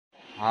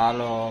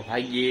હાલો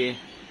ભાઈ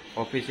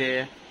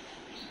ઓફિસે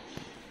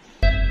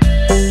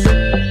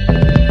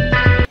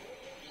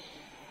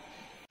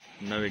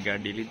નવી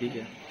ગાડી લીધી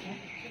કે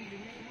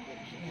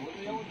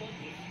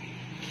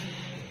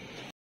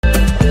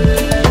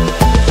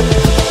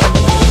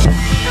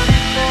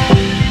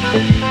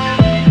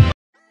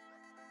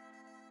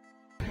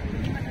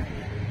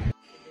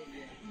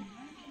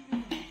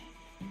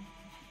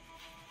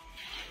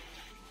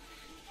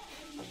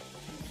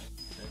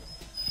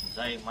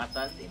જય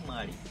માતાજી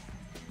માળી।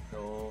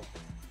 તો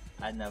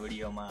આજના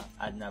વિડીયોમાં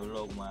આજના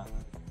વ્લોગમાં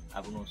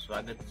આપનું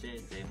સ્વાગત છે।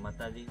 જય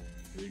માતાજી।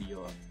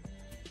 વિડીયો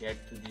એડ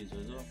સુધી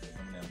જોજો,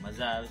 તમને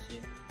મજા આવશે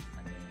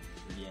અને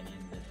વિડીયોની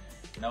અંદર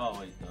નવા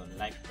હોય તો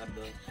લાઈક કરી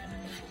દો,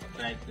 ચેનલને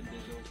સબસ્ક્રાઈબ કરી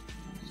દેજો,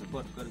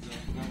 સપોર્ટ કરજો।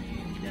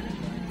 ત્યારે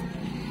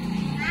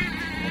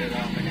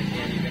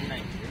તૈયારી કરી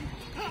નાખી,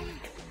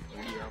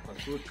 વિડીયો આખો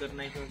શૂટ કરી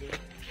નાખ્યો છે,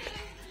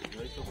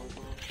 જોઈ શકો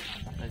છો।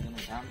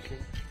 માતાજીનું ધામ છે,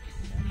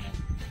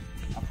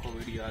 આખો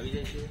વિડીયો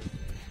આવી જશે।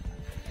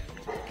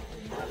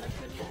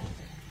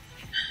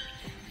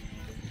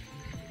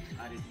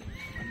 આ રીતે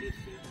મંદિર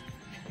છે,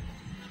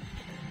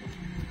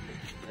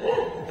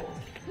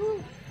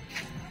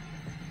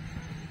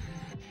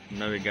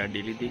 નવી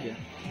ગાડી લીધી કે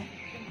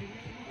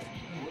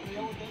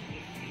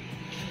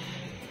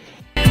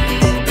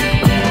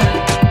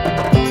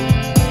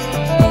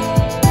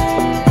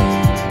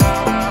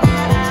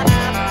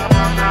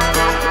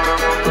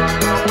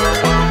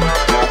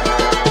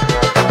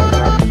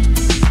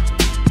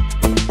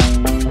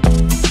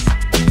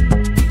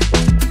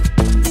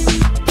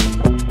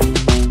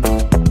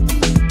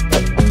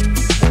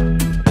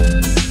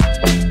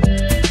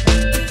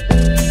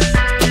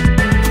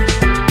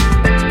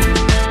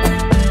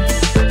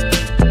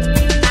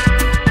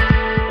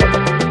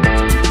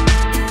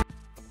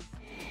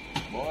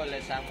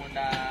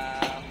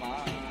ચામુંડા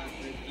મા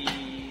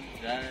કી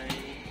જય।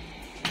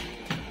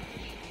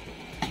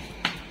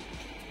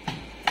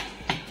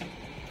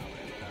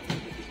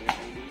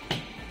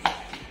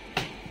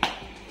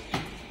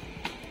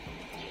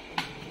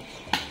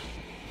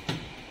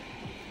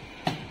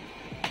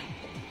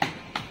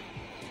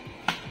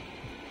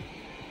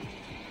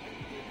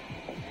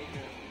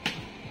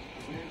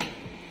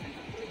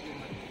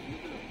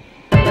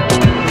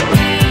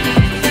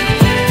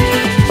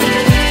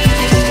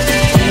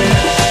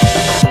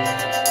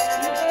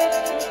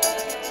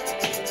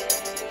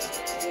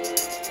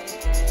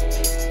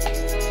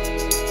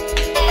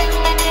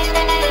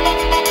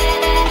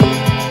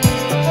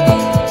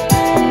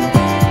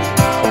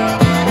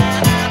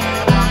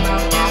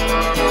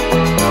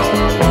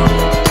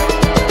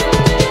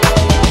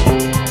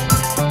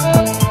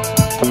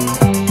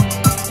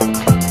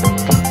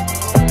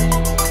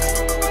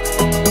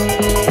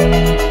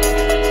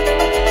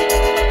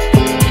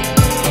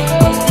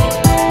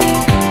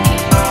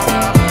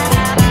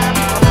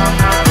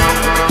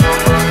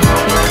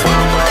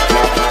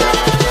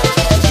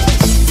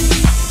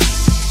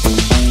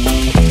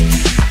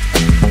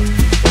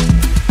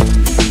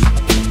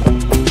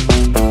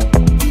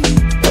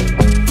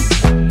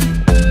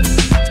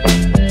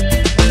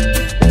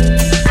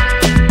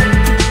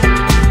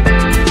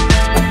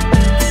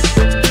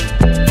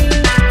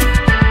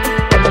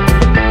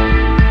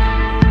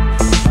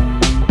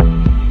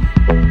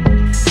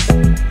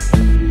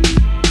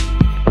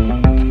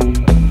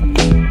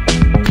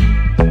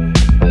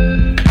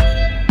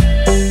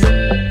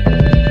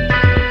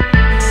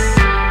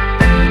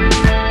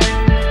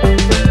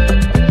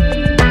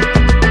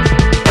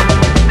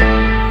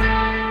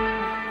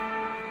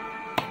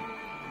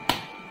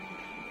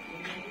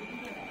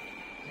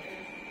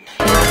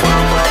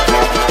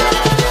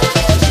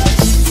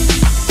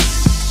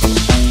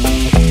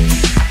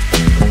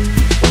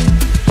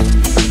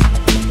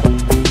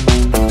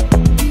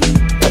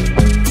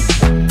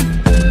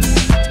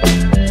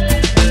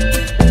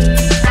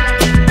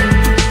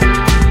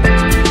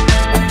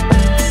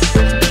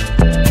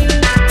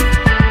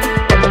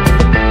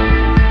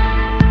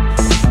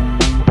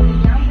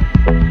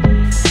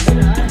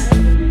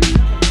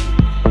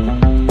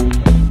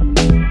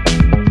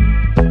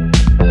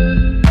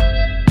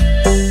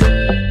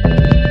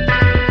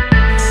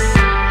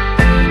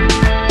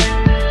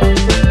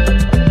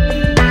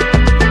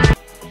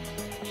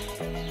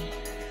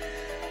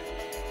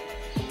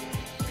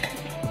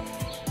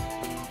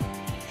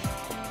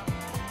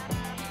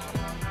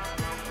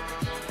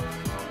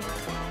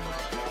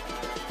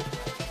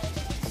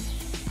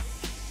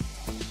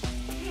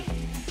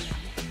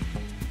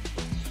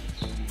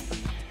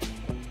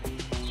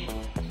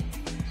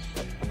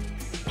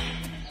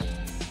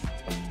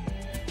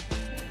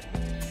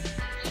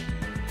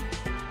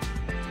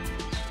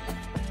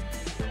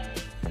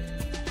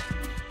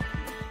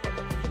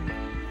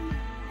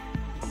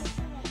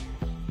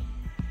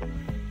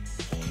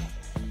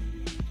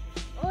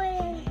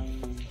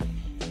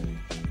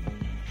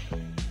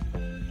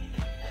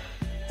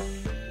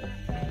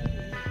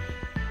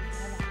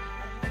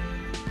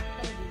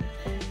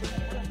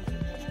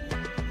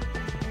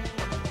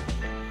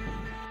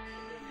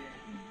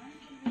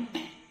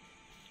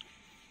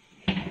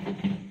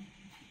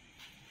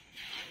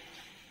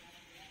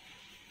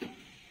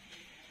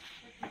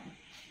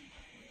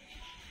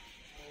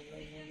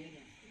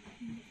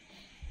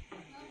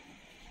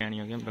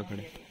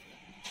 રખડે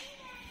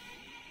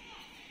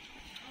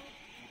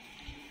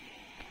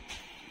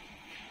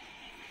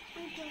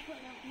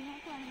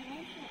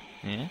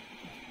હે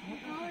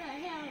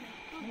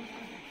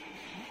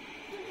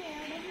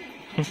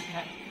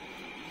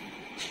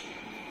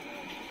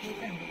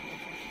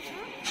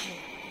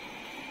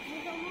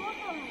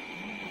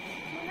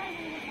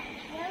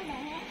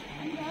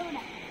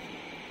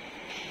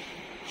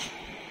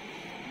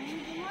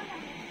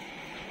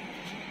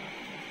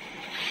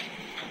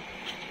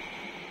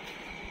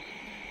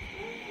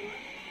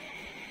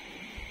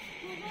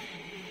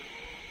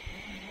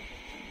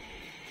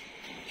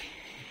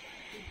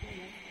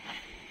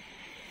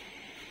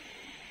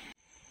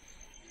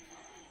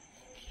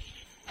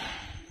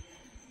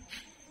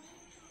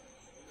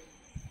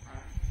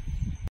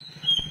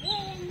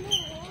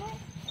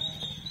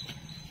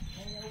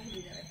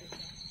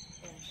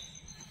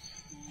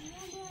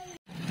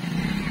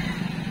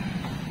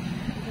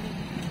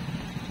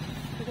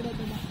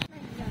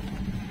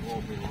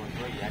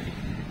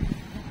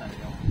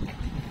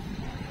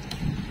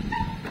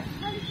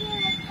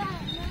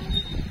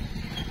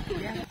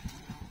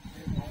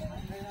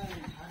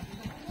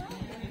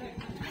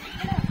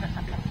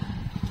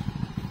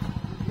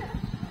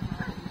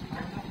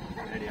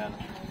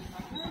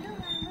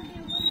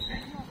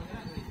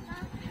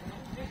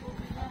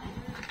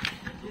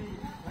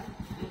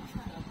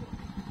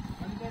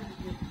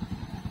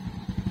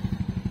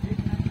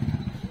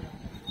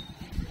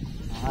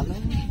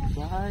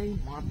ભાઈ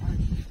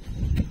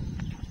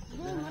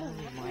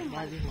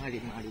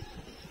મારી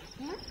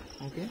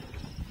ઓકે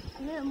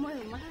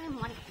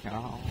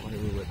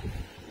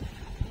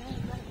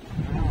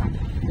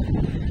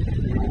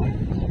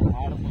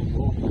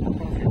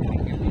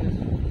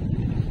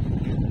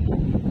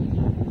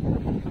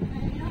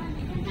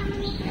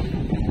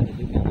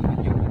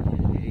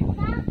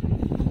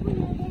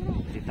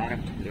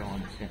તારક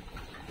લેવાનું છે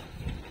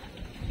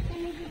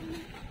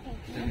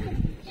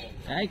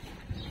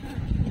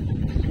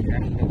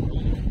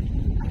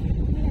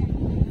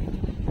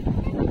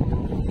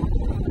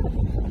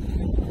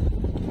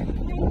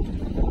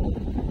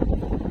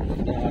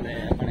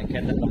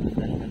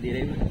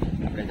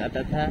આપણે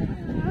જતા હતા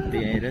તે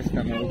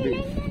રસ્તામાં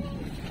ઉભી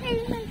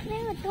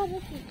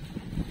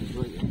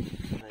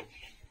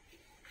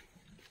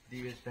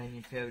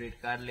દિવસભાઈની ફેવરેટ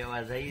કાર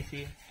લેવા જઈએ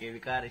છીએ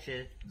કેવી કાર છે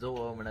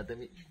જોવો હમણાં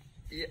તમે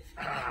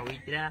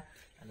વિતર્યા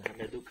અને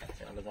આપણે દુકાન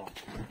છે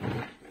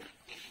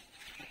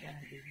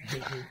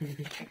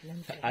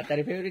આ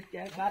તારી ફેવરેટ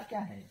કાર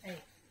ક્યાં હે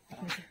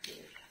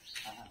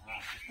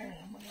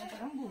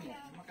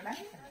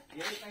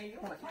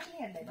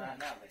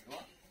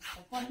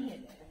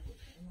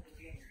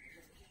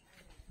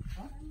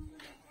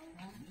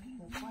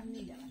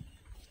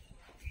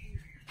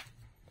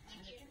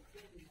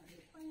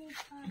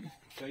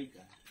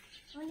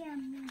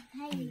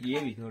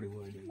એવી થોડી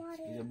હોય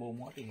એ બહુ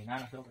મોટી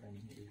નાના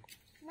છોકરાની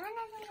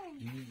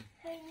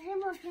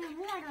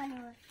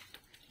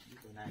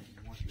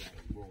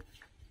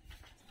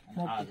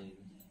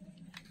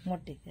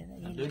મોટી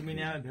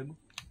દૂધમીને આવે ભેગું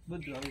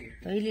બધું આવે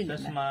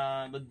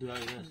ચશ્મા બધું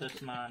આવે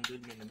ચશ્મા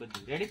દૂધમીને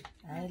બધું રેડી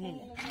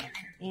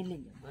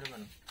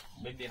બરોબર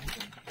બે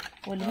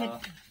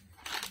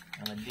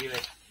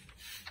દિવસ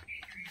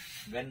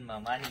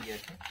ગનમાં માની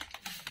ગયા છે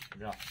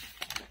જો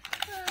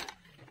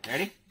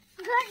રેડી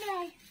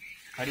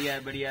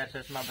હરિયાર બડિયાર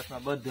ચશ્મા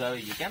બસમાં બધું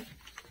આવી ગયું કેમ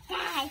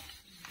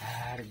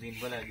હાર દિન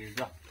બોલાવી દીધું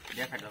જો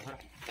દેખાડો ખરો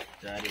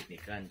ચારીની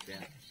કાન છે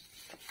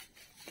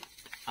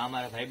આ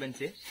મારા ભાઈબંધ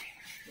છે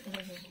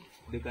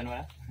દુકાન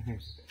વાળા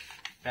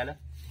ચાલો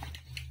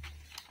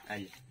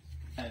આવીએ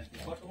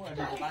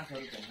 500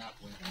 રૂપિયા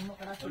નાખવું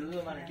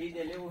મારે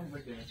ડીજે લેવું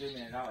પડશે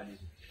મેં લાવવા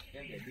દીધું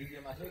કેમ કે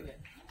ડીજે માં શું કે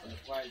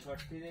કોઈલ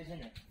શોર્ટ થઈ જાય છે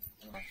ને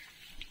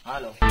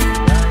હાલો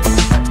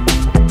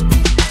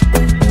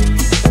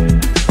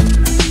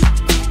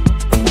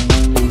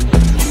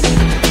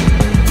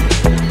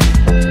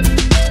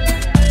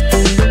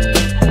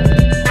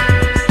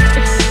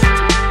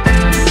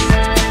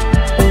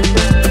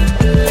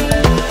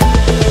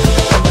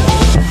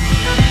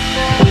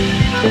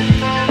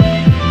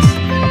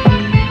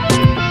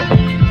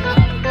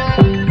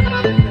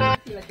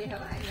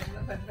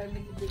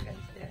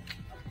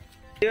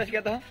દિવસ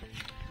क्या था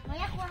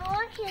मैं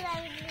कोरोना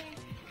खिलाई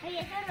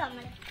ये सर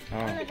रमन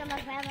और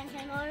તમાર ભાઈ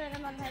બનશે ઓર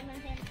તમાર ભાઈ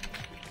બનશે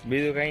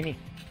બીજું કઈ નહીં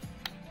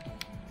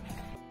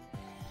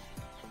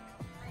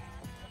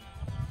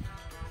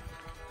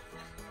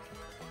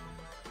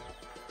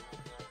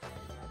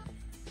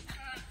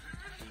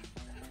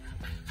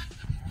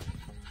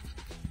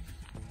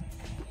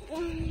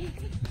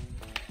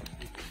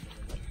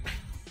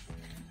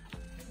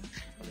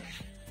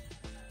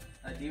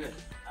આ દિવસ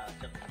આ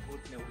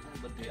ચકૂટ ને ઉઠું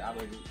બધું આ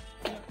બાજુ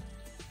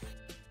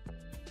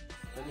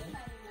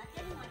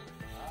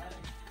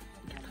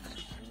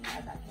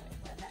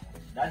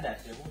દાદા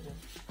છે હું છે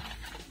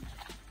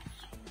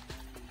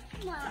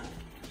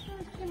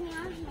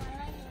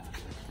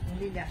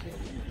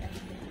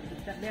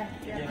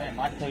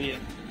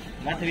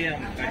માથવીએ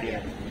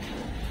કાઢ્યા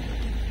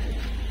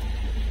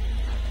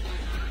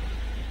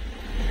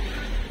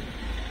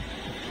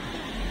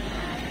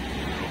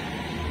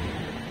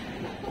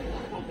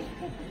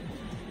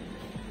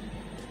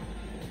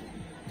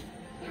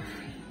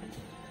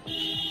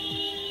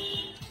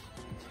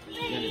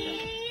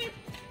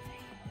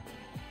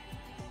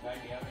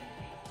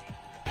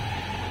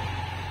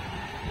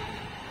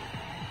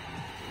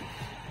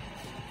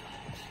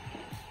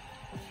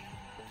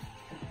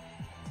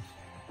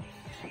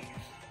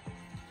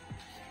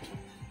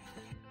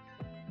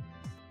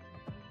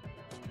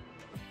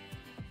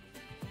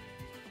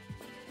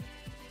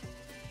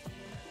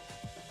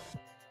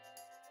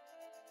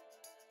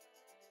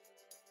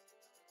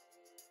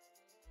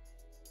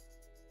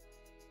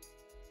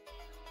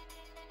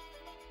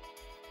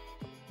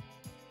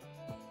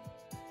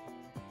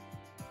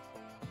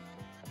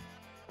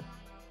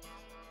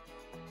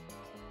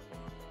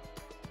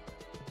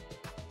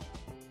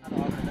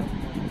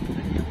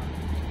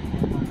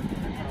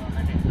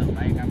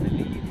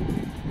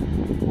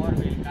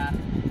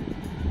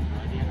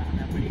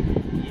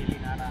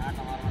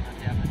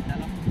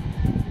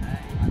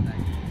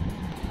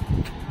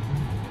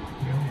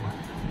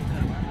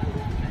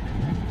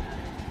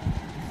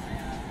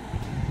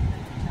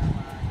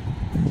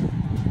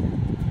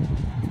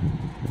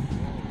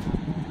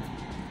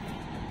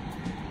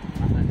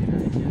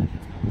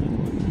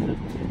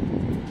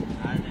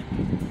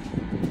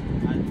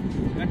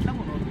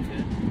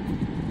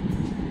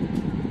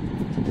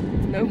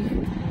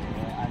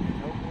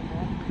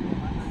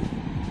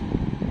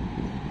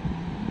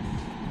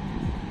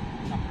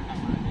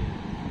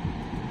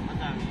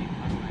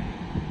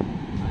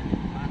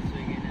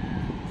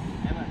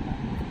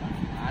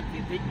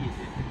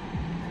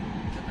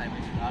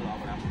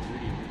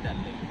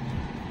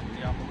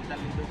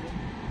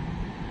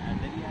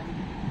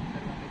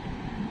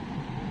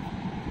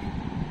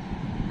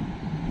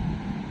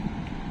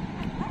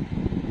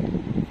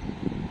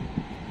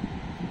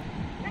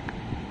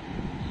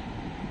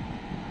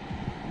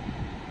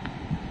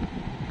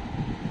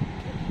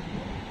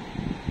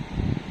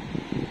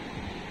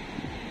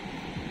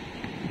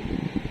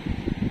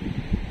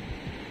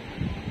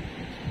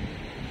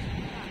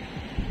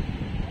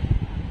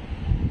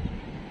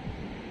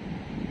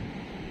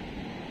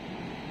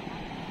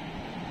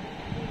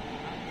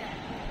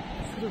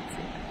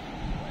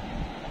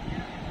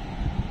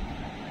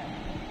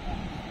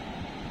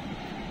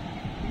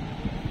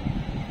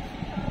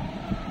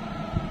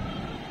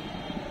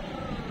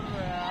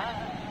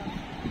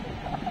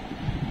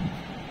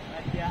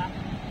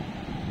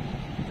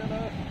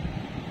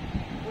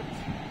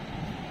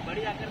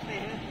बढ़िया करते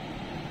हैं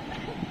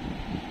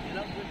ये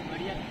लोग, कुछ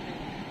बढ़िया करते हैं।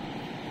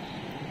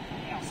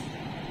 यस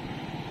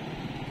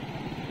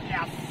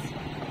यस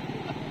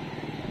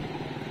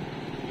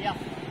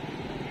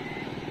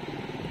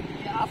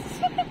यस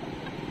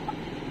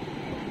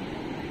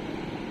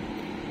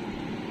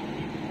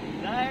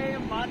जय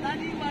माता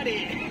दी माड़ी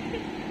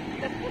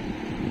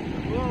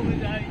वो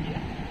मजा आ गया।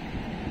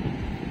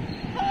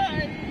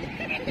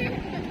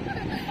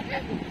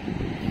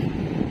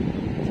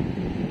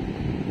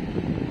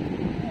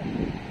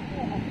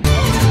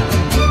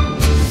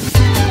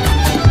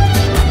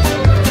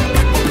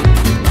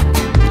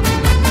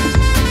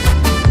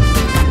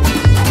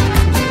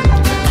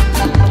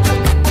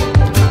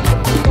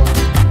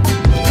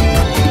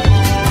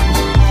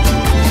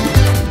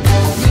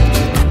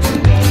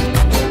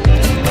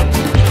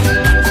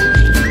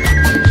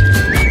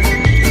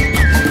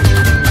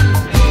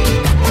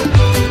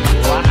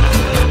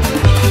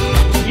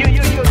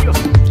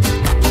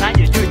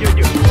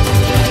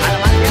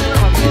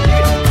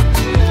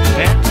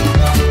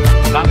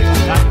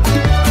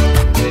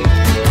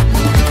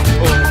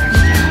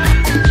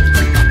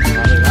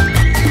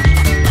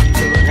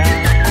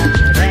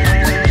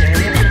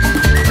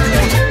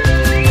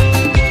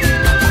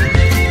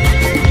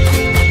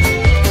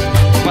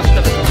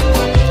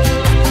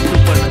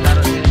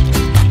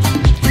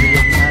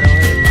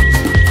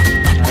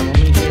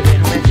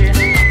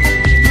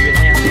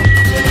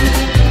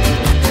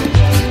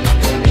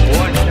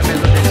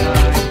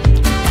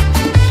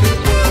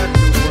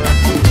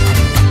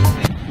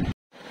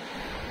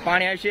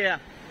 पानी आवशे,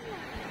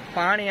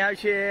 पानी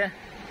आवशे,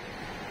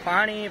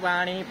 पानी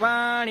पानी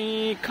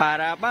पानी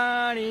खारा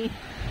पानी।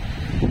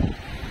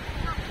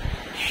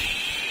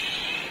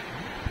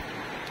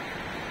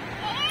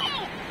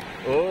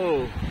 ओ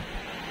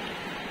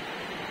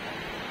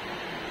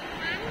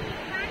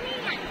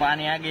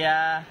पानी आ गया।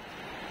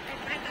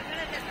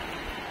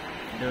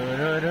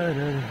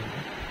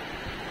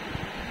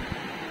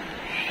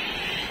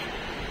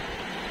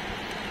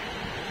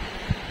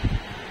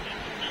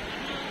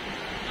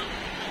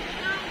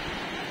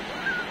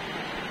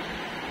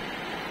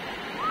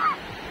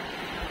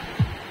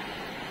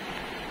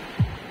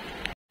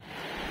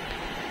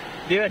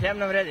 दिवस एम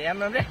नंबर रे, एम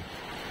नंबर रे,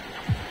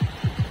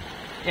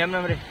 एम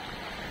नंबर रे।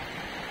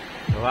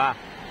 वाह,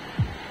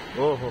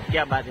 ओहो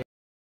क्या बात है।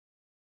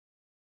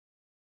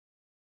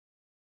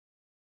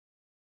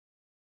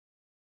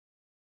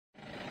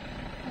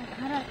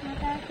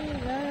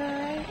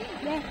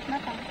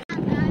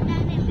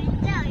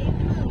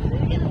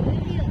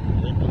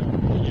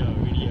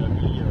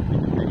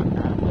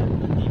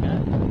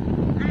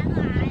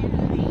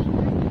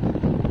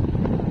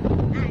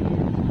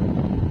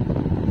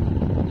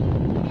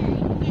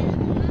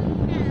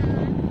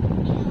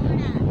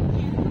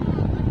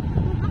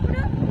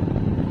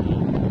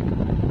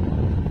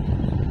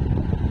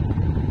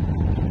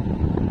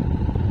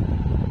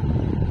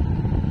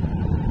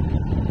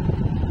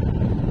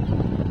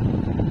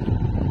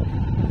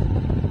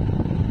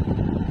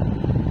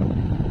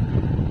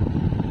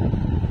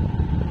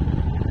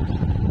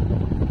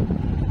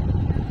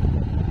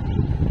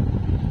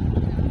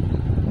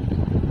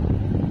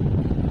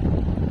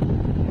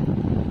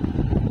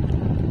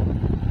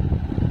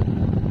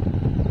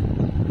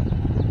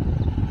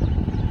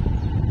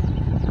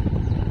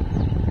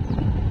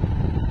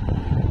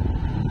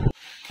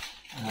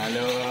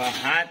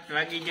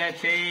 વાગી ગયા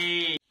છે,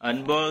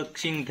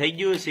 અનબોક્સિંગ થઈ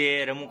ગયું છે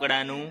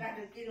રમકડાનું।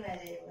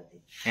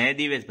 હે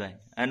દિવેશભાઈ,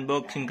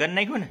 અનબોક્સિંગ કરી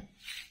નાખ્યું ને?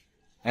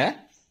 હે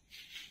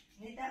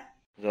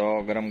જો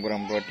ગરમ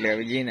ગરમ રોટલી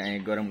આવી ગઈ ને,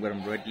 અહીં ગરમ ગરમ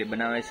રોટલી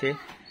બનાવે છે।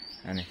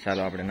 અને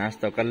ચાલો આપણે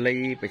નાસ્તો કરી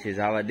લઈએ, પછી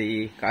જવા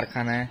દઈએ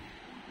કારખાને।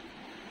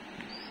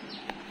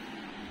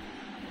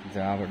 જો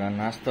આપણો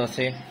નાસ્તો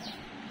છે,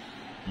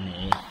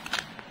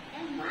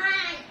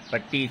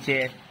 પટ્ટી છે,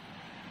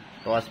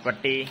 ટોસ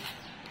પટ્ટી।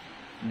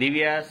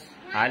 દિવ્યાસ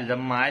हाल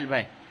जम्मा हाल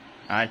भाई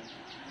हाल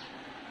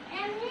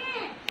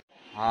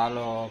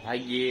हालो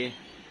भाई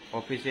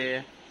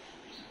ઓફિસે